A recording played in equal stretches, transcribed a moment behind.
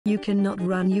You cannot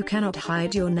run, you cannot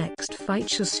hide. Your next fight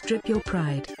shall strip your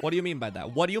pride. What do you mean by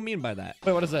that? What do you mean by that?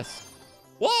 Wait, what is this?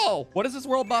 Whoa! What is this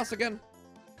world boss again?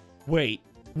 Wait.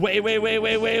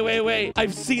 Wait.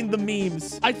 I've seen the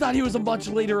memes. I thought he was a much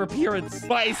later appearance,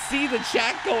 but I see the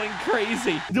chat going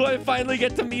crazy. Do I finally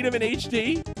get to meet him in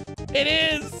HD? It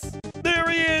is! There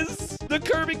he is! The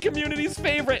Kirby community's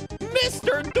favorite,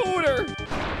 Mr. Duder!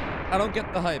 I don't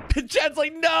get the hype. Chat's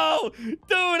like, no!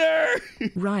 Duder!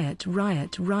 Riot.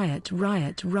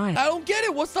 I don't get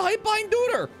it. What's the hype behind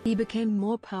Duder? He became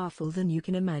more powerful than you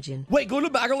can imagine. Wait, go to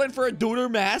Baggerland for a Duder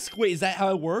mask? Wait, is that how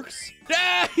it works?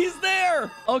 Yeah, he's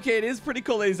there! Okay, it is pretty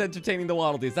cool that he's entertaining the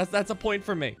Waddle Dees. That's a point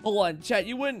for me. Hold on, chat,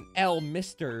 you wouldn't L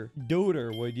Mr.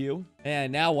 Duder, would you?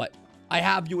 And now what? I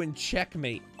have you in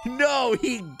checkmate. No,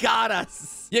 he got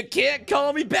us. You can't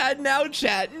call me bad now,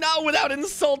 chat. Not without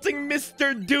insulting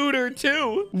Mr. Duder,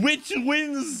 too. Which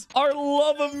wins? Our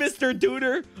love of Mr.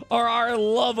 Duder or our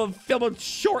love of Philip's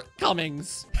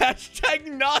shortcomings?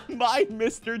 Hashtag not my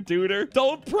Mr. Duder.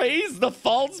 Don't praise the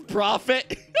false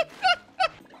prophet.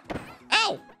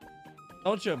 Ow.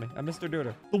 Don't shoot me. I'm Mr.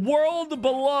 Duder. The world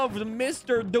beloved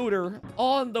Mr. Duder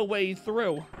on the way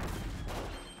through.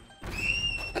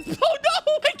 Oh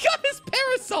no! I got his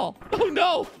parasol! Oh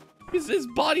no! His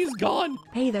body's gone.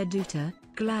 Hey there, Duder.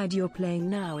 Glad you're playing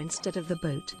now instead of the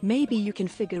boat. Maybe you can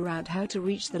figure out how to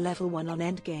reach the level 1 on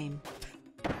endgame.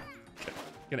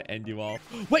 Gonna end you all.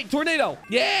 Wait, tornado!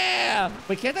 Yeah!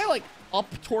 Wait, can't I like up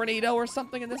tornado or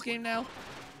something in this game now?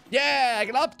 Yeah, I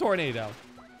can up tornado.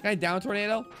 Can I down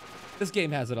tornado? This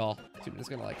game has it all. So I'm just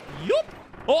gonna like, yup!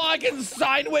 Oh, I can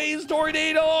sideways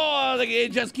tornado. Oh,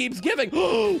 it just keeps giving.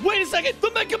 Wait a second. The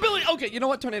mech ability. Okay, you know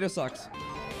what? Tornado sucks.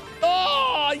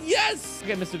 Oh, yes.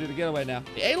 Okay, Mr. Duder, get away now.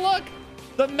 Hey, look.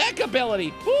 The mech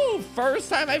ability. Ooh, first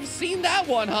time I've seen that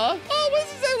one, huh? Oh, what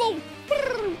is this little...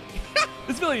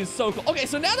 This ability is so cool. Okay,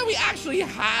 so now that we actually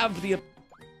have the...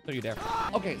 Don't you dare.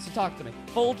 Okay, so talk to me.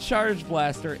 Full charge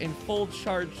blaster and full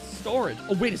charge storage.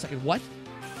 Oh, wait a second. What?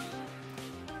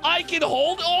 I can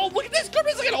hold. Oh, look at this.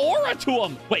 Kirby's like an aura to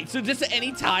him. Wait, so just at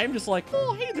any time, just like,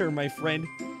 oh, hey there, my friend.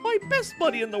 My best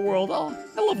buddy in the world. Oh,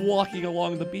 I love walking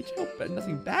along the beach. Hope that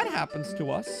nothing bad happens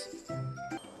to us.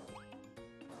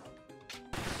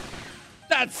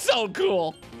 That's so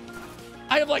cool.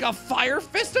 I have like a fire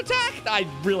fist attack. I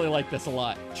really like this a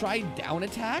lot. Try down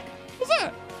attack. What's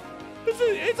that?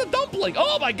 It's a dumpling.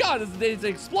 Oh my god, it's an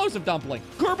explosive dumpling.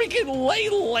 Kirby can lay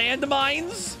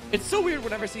landmines. It's so weird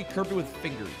whenever I see Kirby with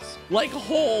fingers. Like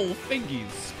whole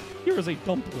fingies. Here is a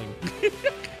dumpling.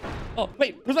 Oh,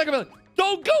 wait, where's my ability?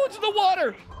 Don't go into the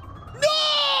water.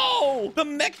 No! The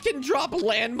mech can drop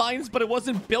landmines, but it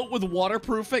wasn't built with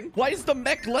waterproofing. Why is the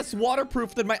mech less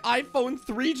waterproof than my iPhone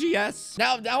 3GS?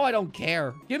 Now I don't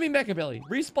care. Give me mech ability.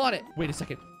 Respawn it. Wait a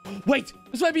second. Wait,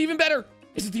 this might be even better.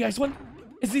 Is it the ice one?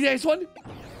 Is it the ice one?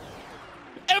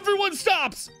 Everyone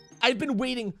stops! I've been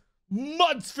waiting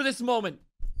months for this moment.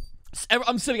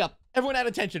 I'm sitting up. Everyone had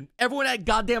attention. Everyone had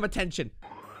goddamn attention.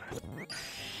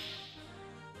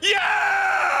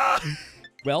 Yeah!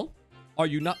 Well, are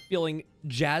you not feeling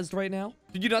jazzed right now?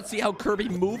 Did you not see how Kirby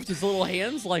moved his little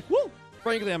hands? Like, woo!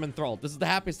 Frankly, I'm enthralled. This is the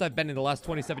happiest I've been in the last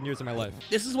 27 years of my life.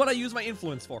 This is what I use my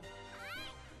influence for.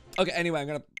 Okay, anyway, I'm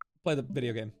gonna play the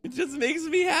video game. It just makes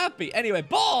me happy. Anyway,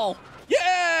 ball!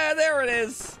 Yeah, there it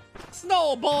is.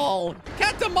 Snowball.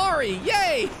 Katamari.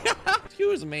 Yay.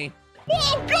 Excuse me.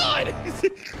 Oh, God.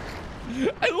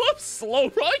 I love slow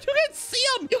run. You can see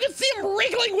him. You can see him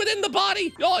wriggling within the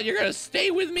body. Oh, you're going to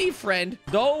stay with me, friend.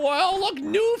 Oh, well, look,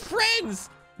 new friends.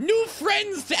 New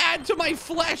friends to add to my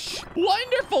flesh.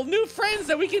 Wonderful. New friends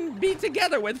that we can be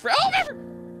together with. Oh,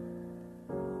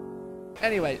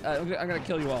 anyway, I'm gonna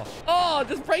kill you all. Oh,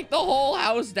 just break the whole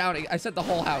house down. I said the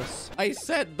whole house. I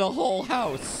said the whole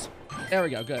house. There we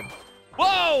go, good.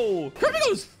 Whoa! Kirby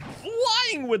goes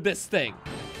flying with this thing.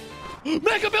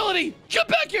 Mech ability! Get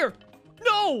back here!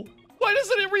 No! Why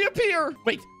doesn't it reappear?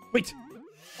 Wait.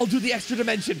 I'll do the extra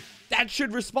dimension. That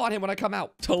should respawn him when I come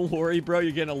out. Don't worry, bro.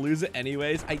 You're gonna lose it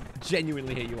anyways. I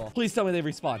genuinely hate you all. Please tell me they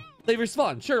respawn. They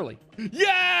respawn, surely.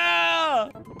 Yeah!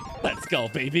 Let's go,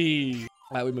 baby.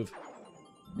 All right, we move.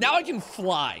 Now I can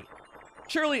fly.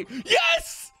 Surely.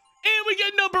 Yes! And we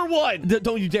get #1.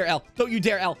 Don't you dare, L. Don't you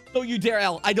dare, L. Don't you dare,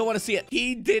 L. I don't want to see it.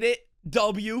 He did it.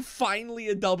 W. Finally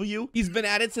a W. He's been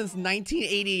at it since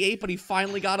 1988, but he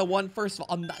finally got a 1. First of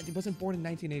all, he wasn't born in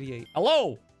 1988.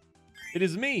 Hello. It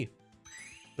is me.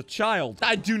 The child.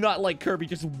 I do not like Kirby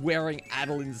just wearing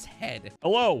Adeline's head.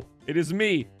 Hello. It is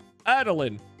me.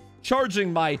 Adeline.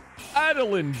 Charging my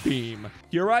Adeline beam.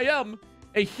 Here I am.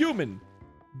 A human.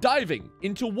 Diving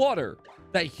into water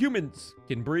that humans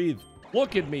can breathe.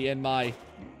 Look at me and my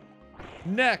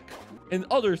neck, and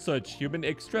other such human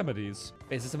extremities.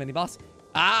 Wait, is this a mini boss?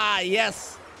 Ah,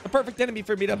 yes. The perfect enemy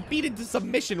for me to beat into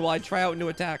submission while I try out new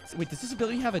attacks. Wait, does this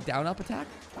ability have a down-up attack?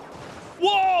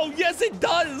 Whoa, yes, it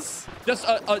does. Just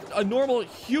a normal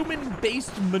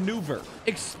human-based maneuver.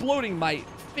 Exploding my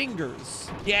fingers.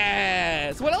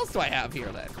 Yes. What else do I have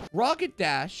here, then? Rocket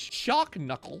dash, shock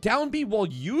knuckle. Down B while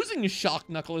using shock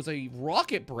knuckle is a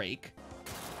rocket break.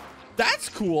 That's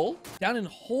cool. Down and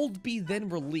hold B, then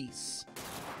release.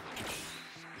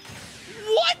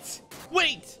 What?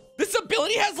 Wait, this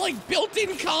ability has like built-in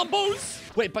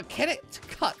combos? Wait, but can it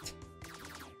cut?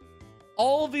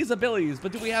 All of these abilities,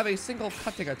 but do we have a single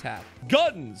cutting attack?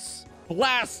 Guns,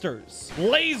 blasters,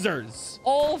 lasers,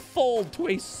 all fold to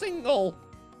a single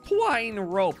twine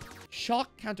rope.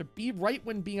 Shock counter B right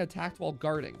when being attacked while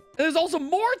guarding. And there's also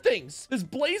more things. There's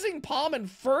blazing palm,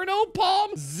 inferno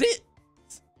palm, zit.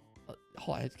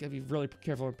 Oh, I gotta be really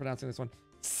careful when pronouncing this one.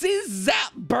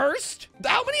 Zap burst.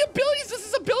 How many abilities does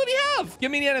this ability have? Give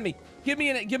me an enemy. Give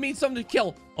me something to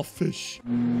kill. A fish.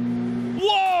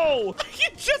 Whoa! You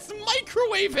just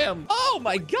microwave him. Oh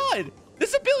my god.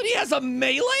 This ability has a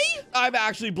melee? I'm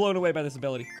actually blown away by this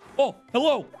ability. Oh,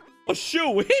 hello. A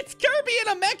shoe. It's Kirby in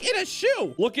a mech in a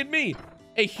shoe. Look at me.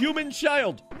 A human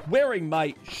child wearing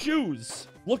my shoes.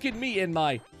 Look at me in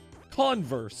my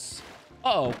Converse.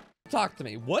 Uh-oh. Talk to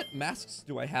me. What masks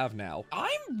do I have now?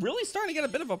 I'm really starting to get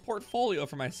a bit of a portfolio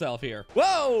for myself here.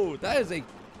 Whoa, that is a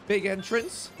big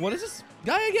entrance. What is this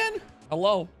guy again?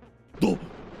 Hello. Oh,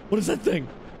 what is that thing?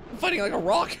 I'm fighting like a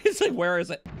rock. It's like, where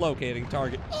is it? Locating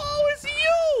target. Oh, it's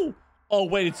you. Oh,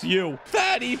 wait, it's you.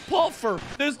 Fatty Puffer.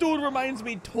 This dude reminds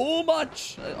me too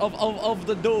much of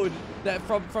the dude that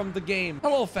from the game.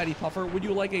 Hello, Fatty Puffer. Would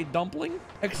you like a dumpling?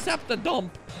 Accept the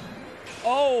dump.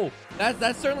 Oh,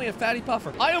 that's certainly a Fatty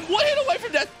Puffer. I am one hit away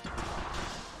from death.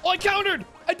 Oh, I countered.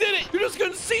 I did it. You're just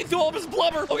going to see through all of his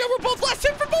blubber. Okay, we're both last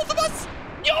hit for both of us.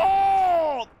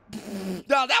 Yo!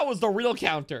 Now, that was the real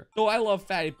counter. Oh, I love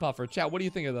Fatty Puffer. Chat, what do you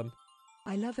think of them?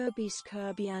 I love obese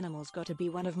Kirby animals. Got to be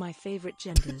one of my favorite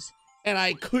genders. And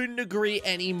I couldn't agree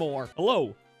anymore.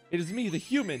 Hello, it is me, the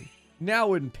human,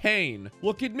 now in pain.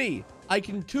 Look at me. I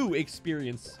can too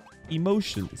experience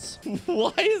emotions.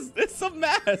 Why is this a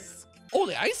mask? Oh,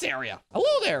 the ice area. Hello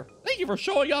there. Thank you for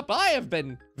showing up. I have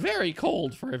been very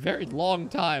cold for a very long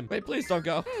time. Wait, please don't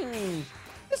go.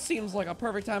 This seems like a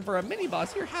perfect time for a mini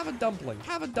boss. Here, have a dumpling.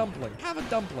 Have a dumpling. Have a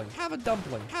dumpling. Have a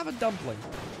dumpling. Have a dumpling.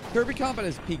 Kirby combat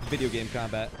is peak video game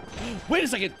combat. Wait a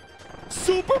second.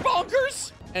 Super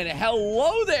bonkers? And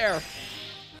hello there.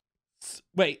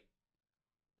 Wait.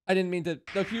 I didn't mean to.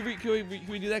 No, can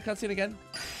we do that cutscene again?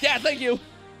 Yeah, thank you.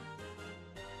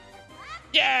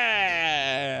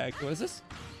 Yeah! What is this?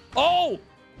 Oh!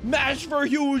 Mash for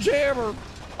huge hammer!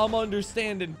 I'm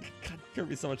understanding. God,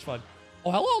 Kirby's so much fun.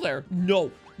 Oh, hello there. No,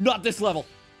 not this level.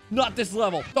 Not this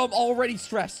level. I'm already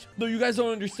stressed. No, you guys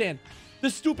don't understand.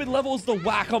 This stupid level is the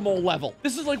whack-a-mole level.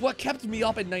 This is like what kept me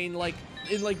up at night in like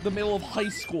the middle of high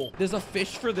school. There's a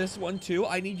fish for this one too.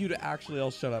 I need you to actually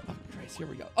all shut up. Oh, Christ, here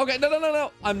we go. Okay,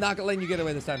 no. I'm not gonna let you get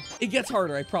away this time. It gets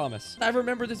harder, I promise. I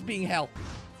remember this being hell.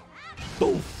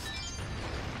 Oof.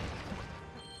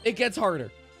 It gets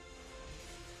harder.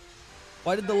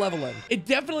 Why did the level end? It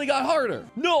definitely got harder.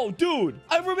 No, dude.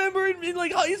 I remember in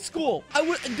like high school.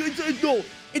 No,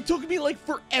 it took me like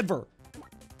forever.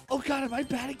 Oh God, am I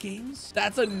bad at games?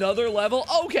 That's another level.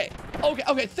 Okay.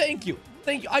 Thank you.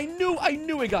 I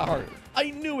knew it got harder. I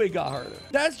knew it got harder.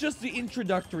 That's just the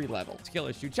introductory level. Skill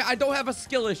issue. I don't have a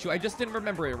skill issue. I just didn't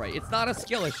remember it right. It's not a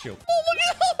skill issue. Oh, look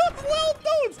at all those little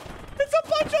dudes. It's a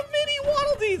bunch of mini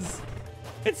Waddle Dees.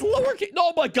 It's lowercase.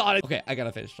 Oh my God. Okay, I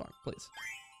gotta finish strong, please.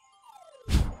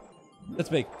 That's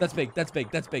big. How are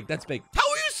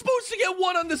you supposed to get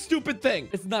one on this stupid thing?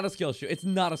 It's not a skill issue. It's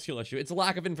a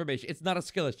lack of information. It's not a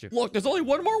skill issue. Look, there's only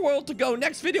one more world to go.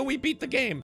 Next video, we beat the game.